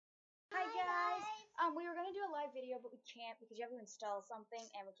guys. We were gonna do a live video, but we can't because you have to install something,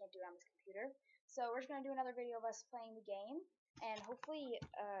 and we can't do it on this computer. So we're just gonna do another video of us playing the game, and hopefully,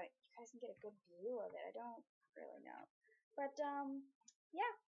 you guys can get a good view of it. I don't really know, but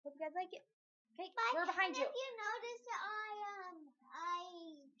yeah. Hope you guys like it. Okay, we're behind you. If you notice,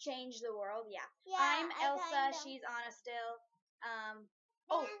 I changed the world. Yeah. Yeah, I'm I Elsa. kinda. She's Anna still.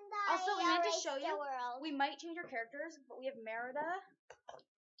 Oh, Also, we meant to show you. World. We might change our characters, but we have Merida,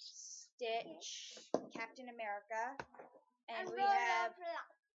 Stitch, Captain America, and we have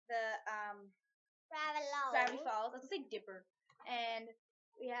the Gravity Falls. Let's say Dipper, and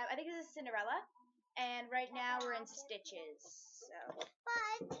we have. I think this is Cinderella, and right now we're in Stitches. So.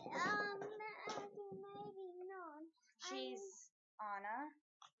 But maybe not. She's Anna,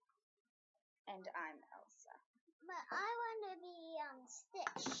 and I'm Elsa. But I want to be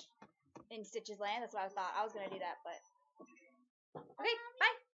Stitch. In Stitch's Land, that's what I thought. I was gonna do that, but okay, bye.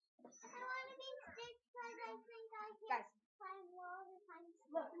 I want to be Stitch because I think I can Guys, climb walls if I'm Stitch.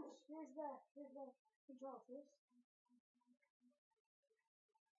 Look, here's the controls.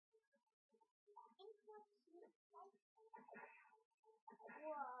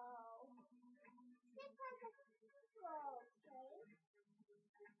 Whoa. Stitch has a scroll, okay?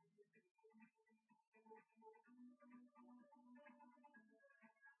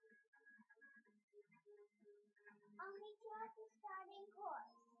 Only just the starting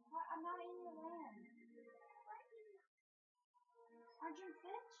course. I'm not in your land. Aren't you in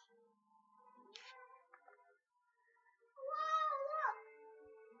Stitch? Whoa, look!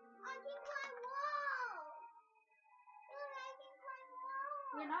 I can climb walls! Look, I can climb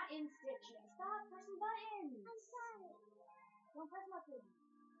walls! You're not in Stitch yet. Stop pressing buttons! I'm sorry. Don't press my thing.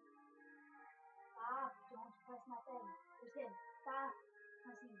 Stop. Don't press my thing. Listen. Stop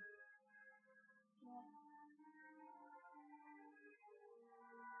pressing. Yeah.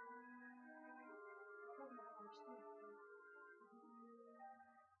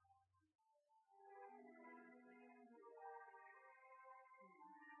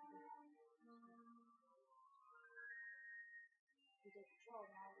 You take control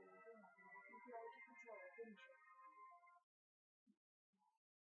now. What are you doing? I think you already took control, didn't you?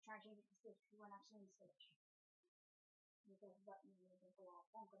 Try to change it to Stitch. You weren't actually in Stitch. You press the button and you can go off.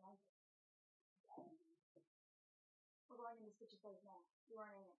 We're going into Stitch's place now. You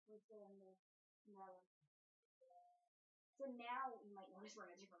aren't in it. We're still in the other. So now you might notice we're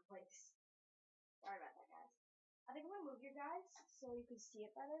in a different place. Sorry about that, guys. I think I'm gonna move you guys so you can see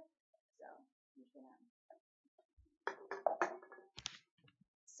it better. So I'm just gonna.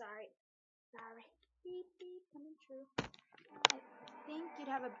 Sorry. Beep beep, coming true. I think you'd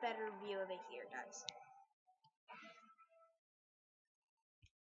have a better view of it here, guys.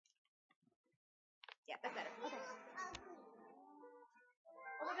 Yeah, that's better. Okay.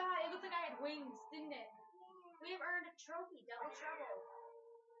 Oh my god, it looked like I had wings, didn't it? We have earned a trophy, Double Trouble.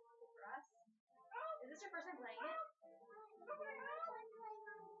 For us. Is this your first time playing it?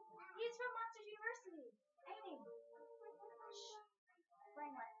 He's from Monsters University. Amy. Shh.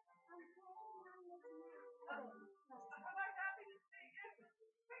 Playing what? Okay.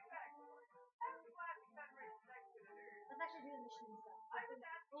 Let's actually do the mission stuff.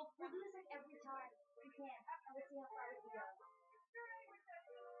 We'll do this like every time we can, and we'll see how far we can go.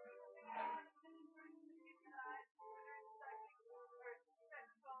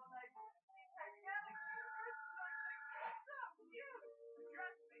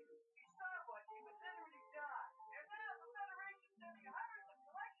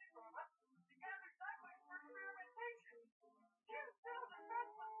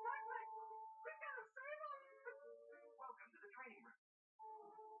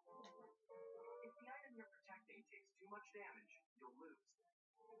 Much damage, you'll lose.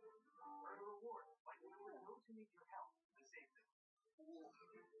 Earn a reward by dealing with those who need your help to save them.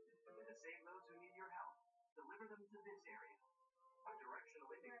 To save those who need your help, deliver them to this area. A directional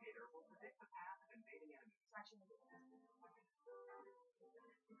indicator will predict the path of invading enemies.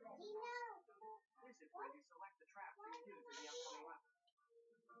 This is where you select the traps to use in the upcoming level.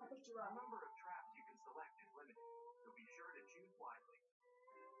 The number of traps you can select is limited, so be sure to choose wisely.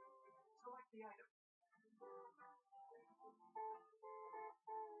 Select the item.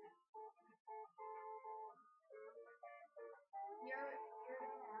 You're now. You have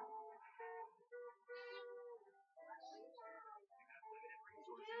limited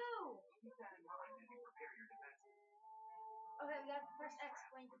resources. Keep that in mind as you prepare your defenses. Okay, we gotta first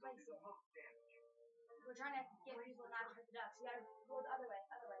explain the place. We're trying to get people not to hurt the ducks. You gotta go the other way.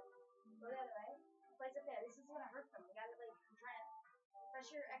 Go the other way. Place it there. This is gonna hurt them. We gotta I'm trying to press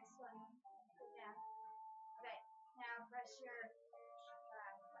your X button. Go down. Okay. Now press your button.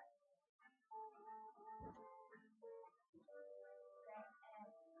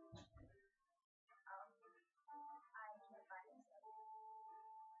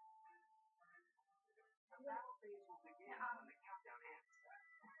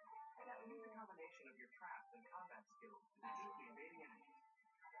 your traps and combat skills to defeat the invading enemies.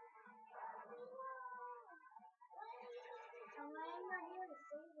 And I'm not here to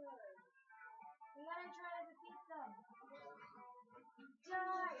save her. We gotta try to defeat them.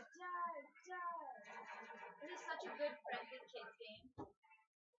 Die, die, die. This is such a good friendly kids game.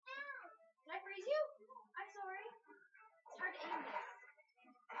 Did I freeze you? I'm sorry. It's hard to aim this.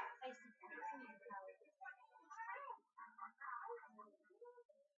 I see freeze power.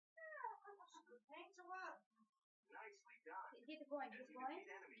 Thanks a lot. Nicely done. Get the coin, As get the you coin. defeat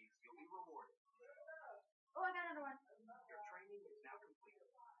enemies, you'll be rewarded. Oh, I got another one. Your training is now complete.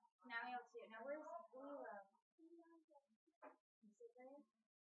 Now we have to. Now where's Lilo? Is it there?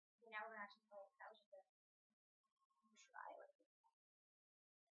 Okay, now we're gonna actually play. That was just a try.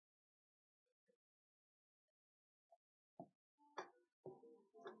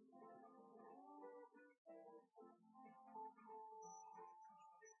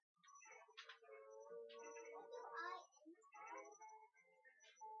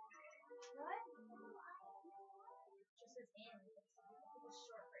 What? Just says in. It's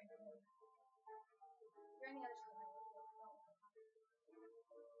short for in. You're on the other side.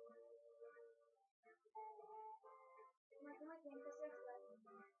 Come on, can press X button.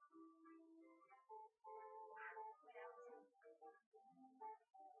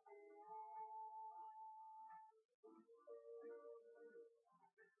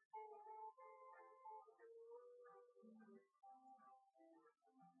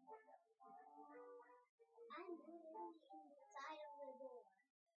 I'm literally inside of the door.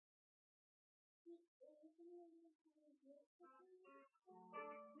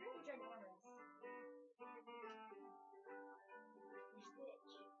 You're ginormous. You're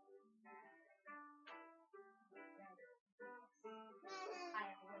Stitch. I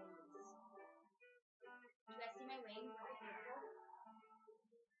have wings. You guys see my wings? Aren't they beautiful?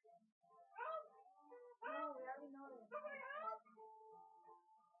 No, we already know this.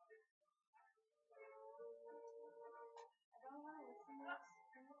 I don't want to listen to this.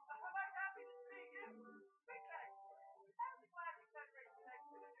 Am I happy to see you? Okay. I'm glad you got ready to next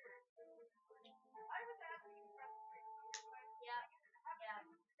dinner. I was asking you for the Yeah. Yeah.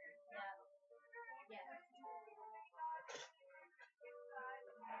 Yeah. Yeah.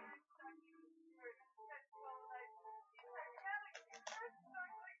 Gravity Falls one.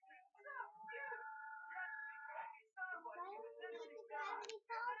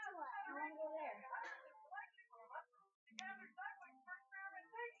 I want to go there.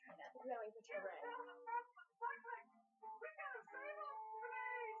 I think we gotta wait for Trevor.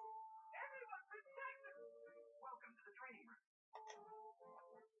 Welcome to the training room.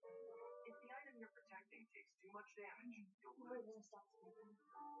 If the item you're protecting takes too much damage, you'll No, we're lose. gonna stop speaking.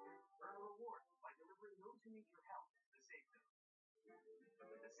 Earn a reward by delivering those who need your help to the safe zone.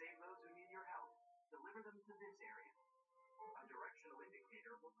 To save those who need your help, deliver them to this area. A directional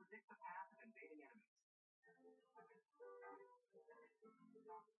indicator will predict the path of invading enemies.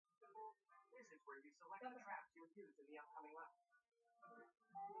 This is where you select the traps you'll use in the upcoming level.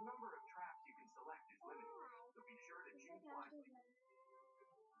 The number of traps you can select is limited, so be sure to choose wisely.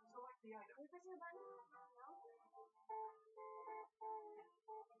 Select the item. Are you pressing the button?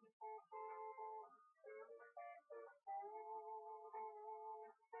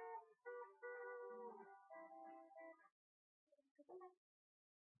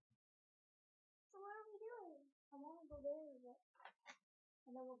 So what are we doing? I want to go there, but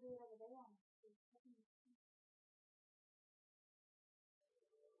and then we'll do it over there on the street.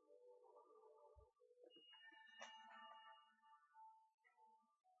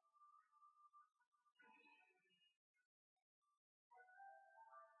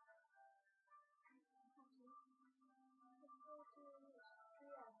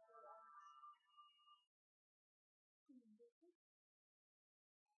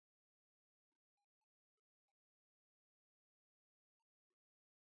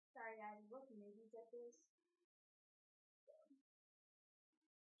 Sorry guys, we're both newbies at this.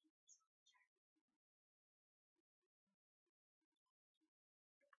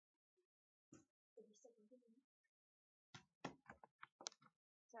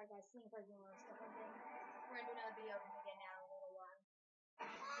 Sorry guys, seeing if I can learn stuff one thing. We're gonna do another video again now in a little while.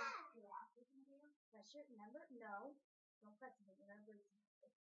 Press your remember? No. Don't press it, you're gonna break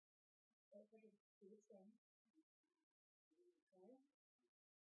something. Wait for it to do its thing. Okay.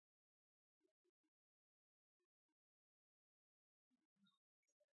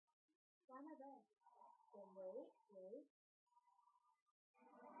 Why am I bad? Then wait. Okay,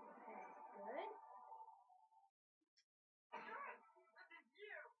 good.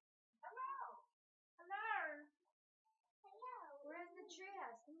 Hello! Hello. Where's the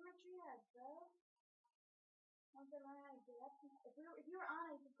treehouse? Come to my treehouse, bro. Once I learn how to get up, if you were on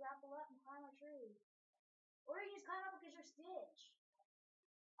it, you could grapple up and climb a tree. Or you just climb up because you're Stitch.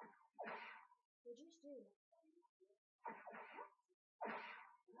 What'd you just do?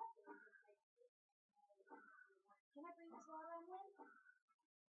 Can I freeze this water I'm in?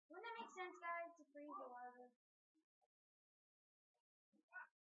 Wouldn't that make sense, guys, to freeze the water?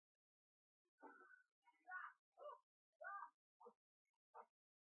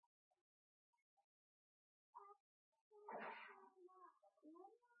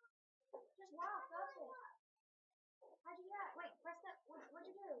 Just walk up it. How'd you do that? Wait, press that. What'd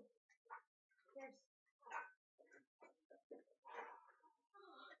you do? There's.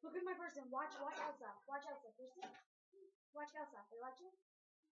 Look at my person. Watch Elsa. Watch Elsa. Kirsten? Watch Elsa. Are you watching?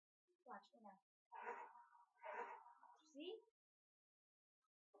 Watch me now. See?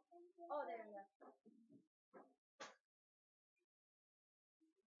 Oh, there we go.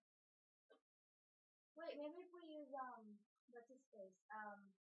 Wait, maybe if we use what's his face?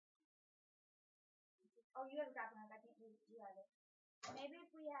 Oh, you have a Captain America. I think you have it. Maybe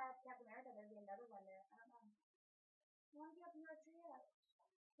if we had Captain America, there'd be another one there. I don't know. I want to get up near a tree yet.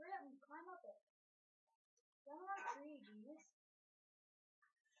 Hurry up and climb up it. Get on our tree, Jesus.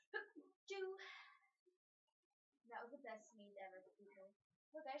 That was the best sneeze ever, people.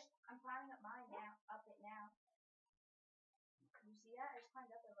 Look, I'm climbing up mine now. Up it now. You see that? I just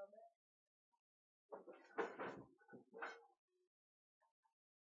climbed up a little bit.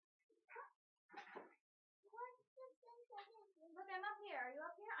 Look, I'm up here. Are you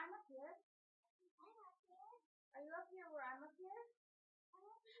up here? I'm up here. I'm up here. Are you up here where I'm up here?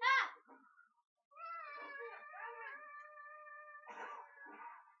 Ah!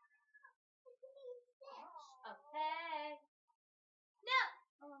 Okay. No!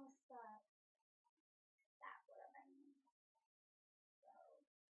 Oh, almost thought. That's what I mean. So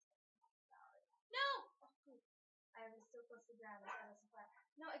sorry. No! Oh, I was so close to the ground.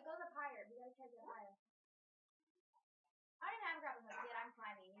 No, it goes up higher. We gotta try to get higher. I didn't have a grappling hook yet. I'm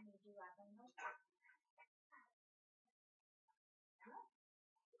climbing. You need to do grappling hook.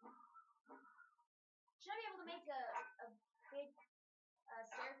 Should I be able to make a big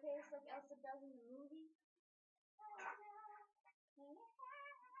staircase like Elsa does in the movie?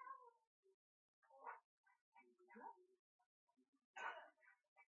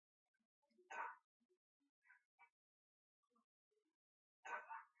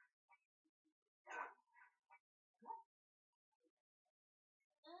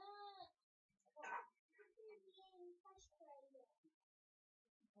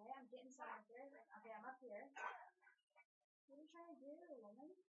 Okay, I'm getting some up there. Okay, I'm up here. What are you trying to do,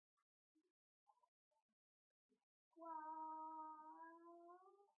 woman? Wow.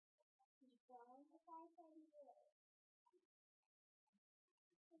 Did you fall? If I tell you.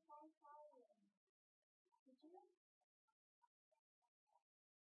 If I tell you. Did you?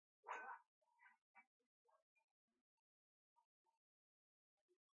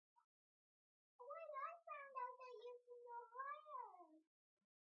 When I found out that you can go higher.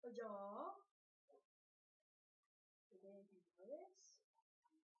 Yeah. Did anything do this?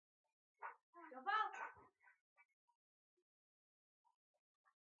 Don't fall!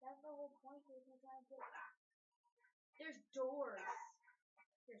 That's the whole point of me trying to get. There's doors.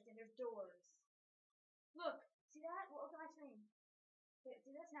 Kirsten, there's doors. Look! See that? Look at my screen.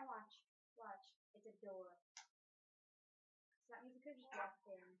 See this? Now watch. Watch. It's a door. So that means we could just walk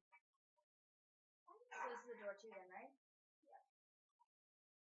in. So this is a door too then, right? Yep.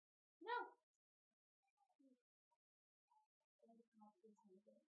 No!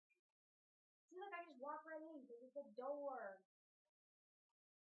 See, look, I just walk right in because it's a door.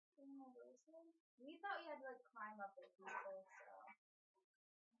 We thought we had to like climb up it, people, so.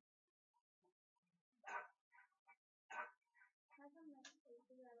 How come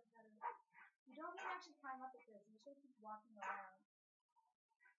figure out how to. You don't need to actually climb up it first, you just gotta keep walking around.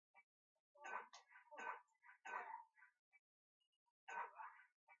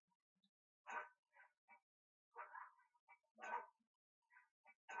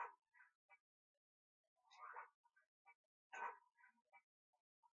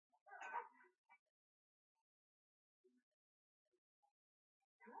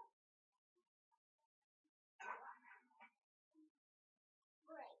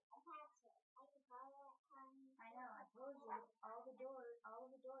 Great, I passed it. I can follow it. I know, I told you, all of the doors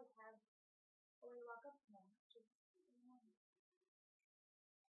have a way to walk up to them.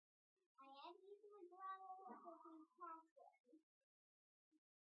 I am using a gravel because we passed it.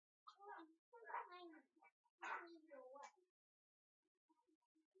 Sometimes you go away.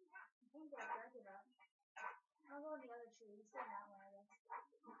 I think they're dark about. I'll go in the other tree. Let's go in that one, I guess.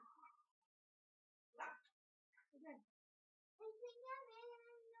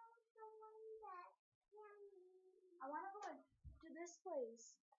 I want to go to this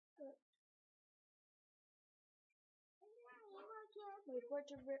place. But wait for it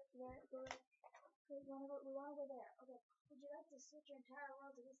to go. Okay, we want to go there. Okay. Would you like to switch your entire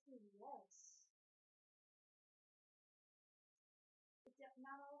world to this thing? Yes. Except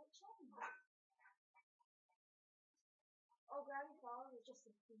not all of it changed. Oh, Gravity Falls is just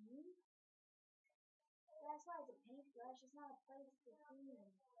a theme? That's why it's a paintbrush. It's not a place, it's a theme.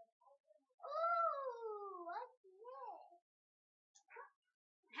 Ooh, what's this? Ha!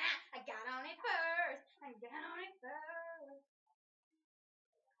 I got on it first! I got on it first!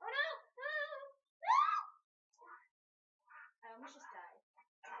 Oh no! No! I almost just died.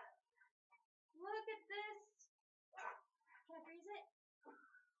 Look at this! Can I freeze it?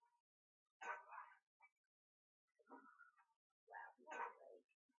 Wow, people are like...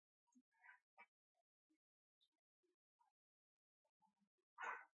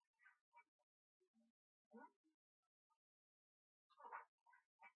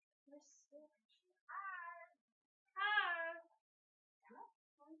 We're still... Hi!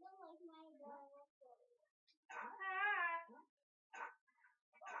 Something like my adorable body. Hi!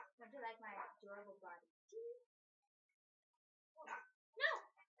 Don't you like my adorable body? No!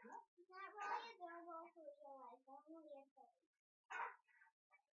 It's not really adorable for real life, only your face.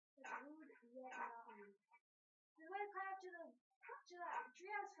 It's rude yet not rude. There's a way to climb up to the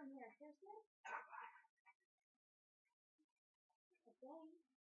treehouse from here. Kirsten? Okay.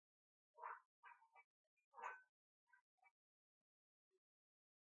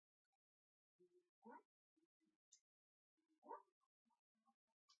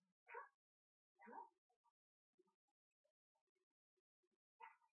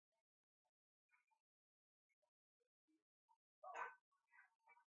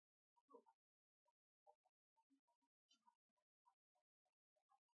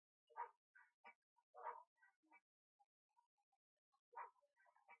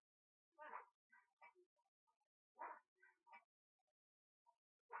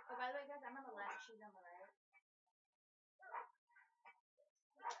 Oh, by the way, guys, I'm on the left. She's on the right.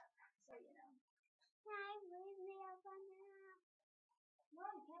 So you know. Hi, leave me up on that. No,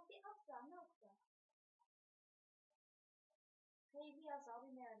 you can't be Elsa. I'm Elsa. Hey, be Elsa. I'll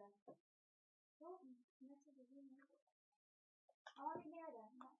be Merida. Oh, next to the Merida. I want to be Merida,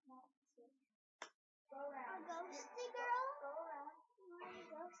 not this. Go A around. ghosty girl? Go around. You want a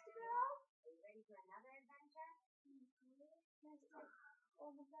ghosty girl? Are you ready for another adventure? Oh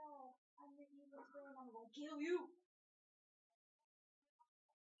my god. I'm the evil twin. I'm gonna kill you.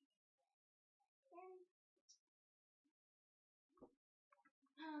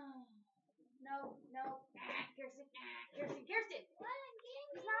 No, no. Kirsten. Kirsten.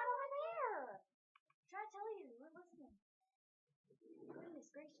 He's not over there. I'm trying to tell you. You weren't listening. Goodness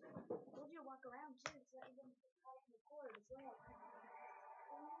gracious. I told you to walk around too so that you didn't get caught in the cord as well.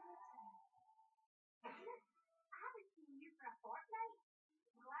 I haven't seen you for a fortnight.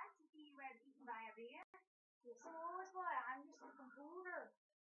 Glad to see you out eating by a beer. Yes, so is why I'm just a computer.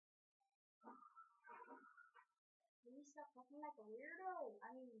 Please stop talking like a weirdo.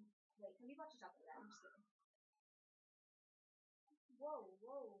 I mean, wait, some people actually talk like that. I'm just kidding.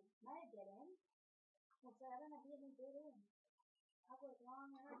 Whoa. Am I a dead end? Well, so I don't have any dead end. I'll go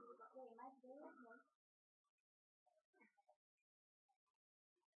long energy, but wait, am I dead end? No.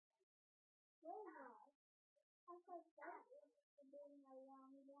 Wow. That's like that. For being a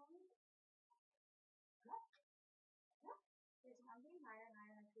long one. Listen, I'm getting higher and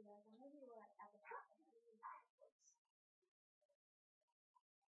higher in my guys. I'm gonna be like at the top.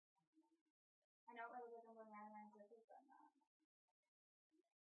 I know it looks like I'm going around and around circles, but I'm not.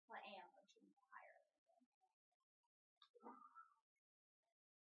 Well, I am actually higher.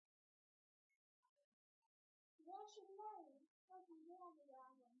 You should know. What you do on the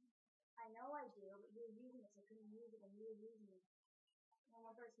dragon. I know I do, but you were using it, so I couldn't use it, and you were using it. And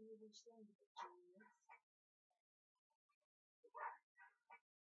one person used each thing to get genius.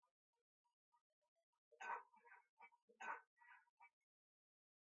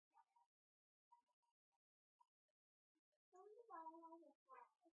 From the bottom of the pot.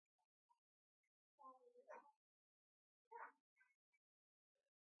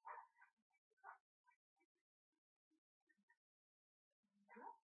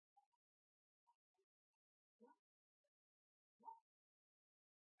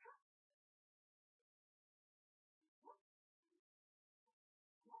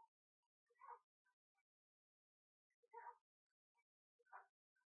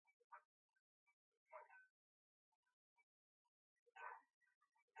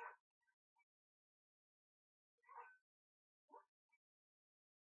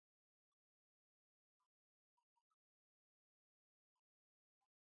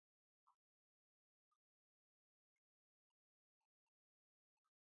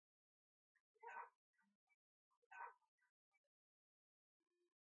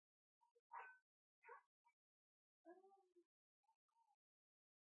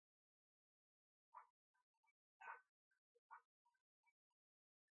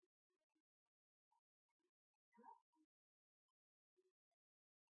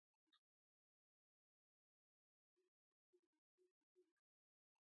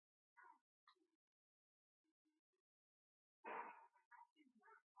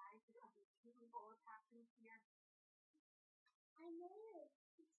 what's happening here. I made it.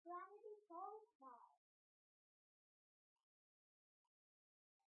 It's Gravity Falls Ball.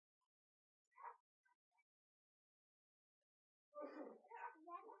 Is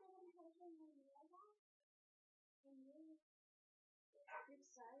that a good impression when you read that? And you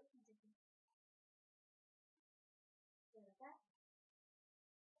Oops, sorry. Sorry about that.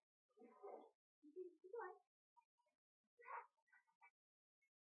 keep going.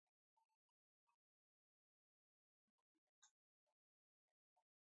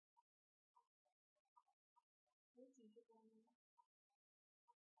 Let's see, keep going.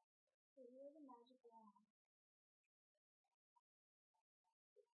 So here's a magic wand.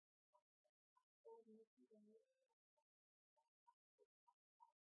 Oh, no, keep going.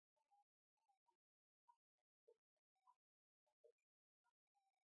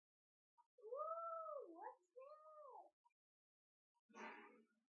 Woo! What's that?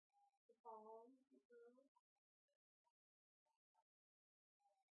 The ball. The girl.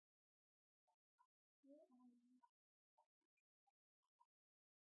 Here,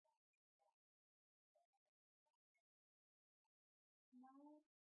 now,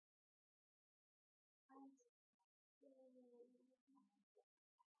 I'm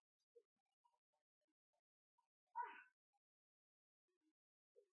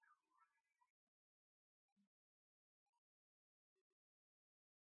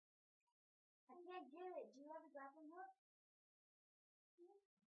I can't get it. Do you have a grappling hook?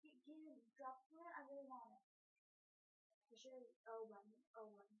 Can you drop it? I really want it. Push your O button. O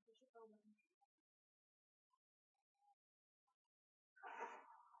button. Push your O button.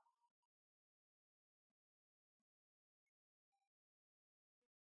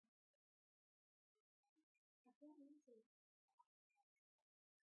 I can't use it.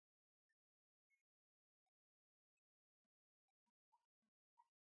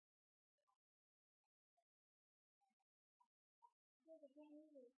 Look, I can't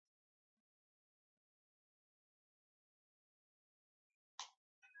use it.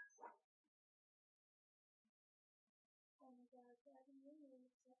 Oh my god, so I can use it right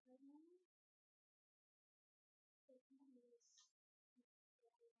now. So I can't use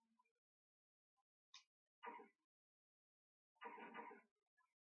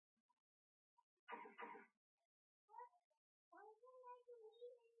Why can't I believe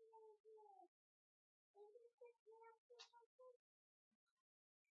anything here? Is it the connect or something?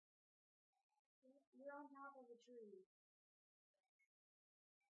 You're on top of a tree.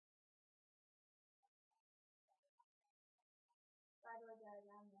 By the way, guys,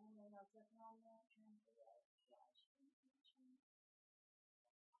 I'm randomly not clicking on that, trying to figure out why she didn't catch me.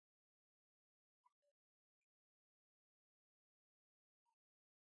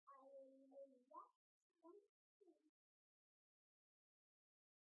 I remember that something.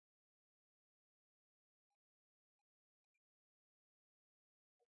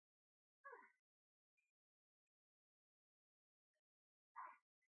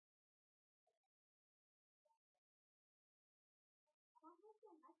 What was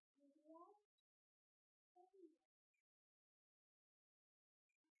the next video?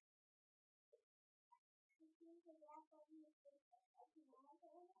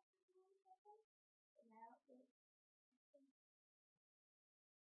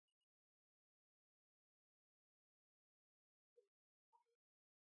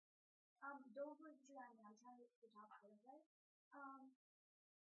 Now, don't put the tree on me. I'm trying to get to the top of it, okay?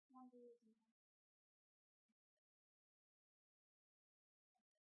 One, two, three.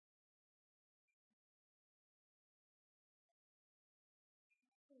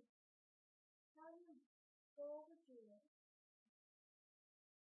 How do you go over to it?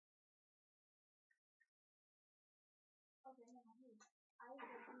 Okay, no, here. I was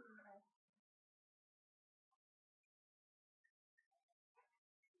just using it.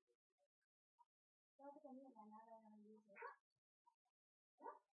 So I think I need it now that I'm gonna use it.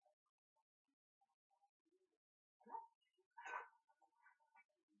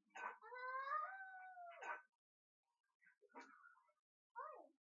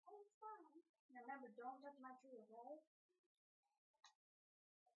 It's fine. Now remember, don't touch my tree, okay?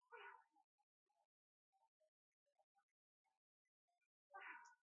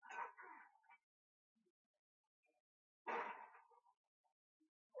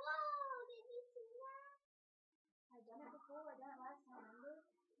 Whoa! Did you see that? I've done it before. I done it last time, remember?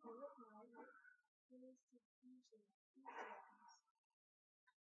 Oh, look now. Here's the easy ones.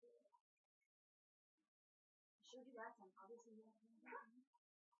 I showed you last time. Obviously, you don't remember.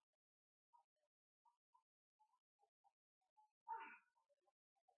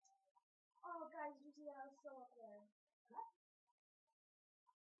 Oh, guys, did you see that? I was so up there.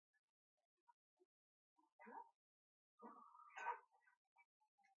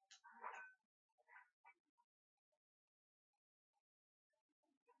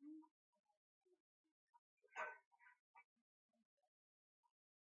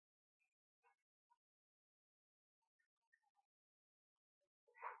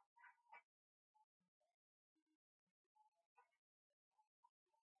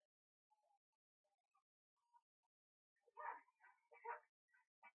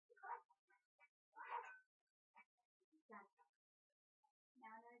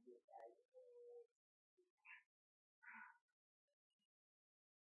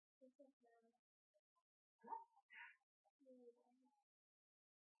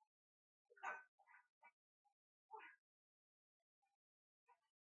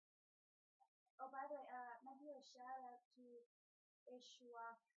 Oh, by the way, might do a shout out to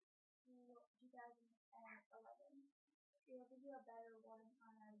Ishwaf 2011. We'll give you a better one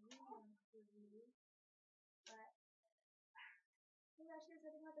on our Union review, but oh gosh, here's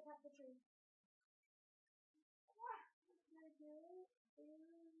something about the top of the tree.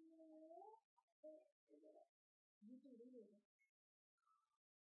 You deleted it.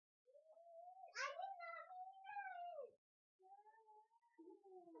 I did not mean it.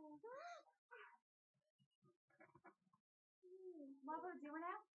 Want to go to Zoomer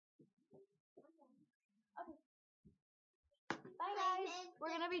now? Okay. Bye guys.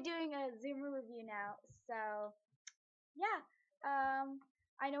 We're gonna be doing a Zoomer review now. So yeah.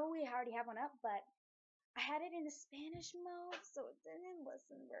 I know we already have one up, but I had it in the Spanish mode, so it didn't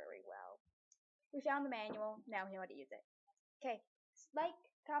listen very well. We found the manual. Now we know how to use it. Okay. Like,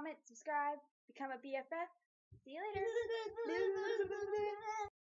 comment, subscribe, become a BFF. See you later.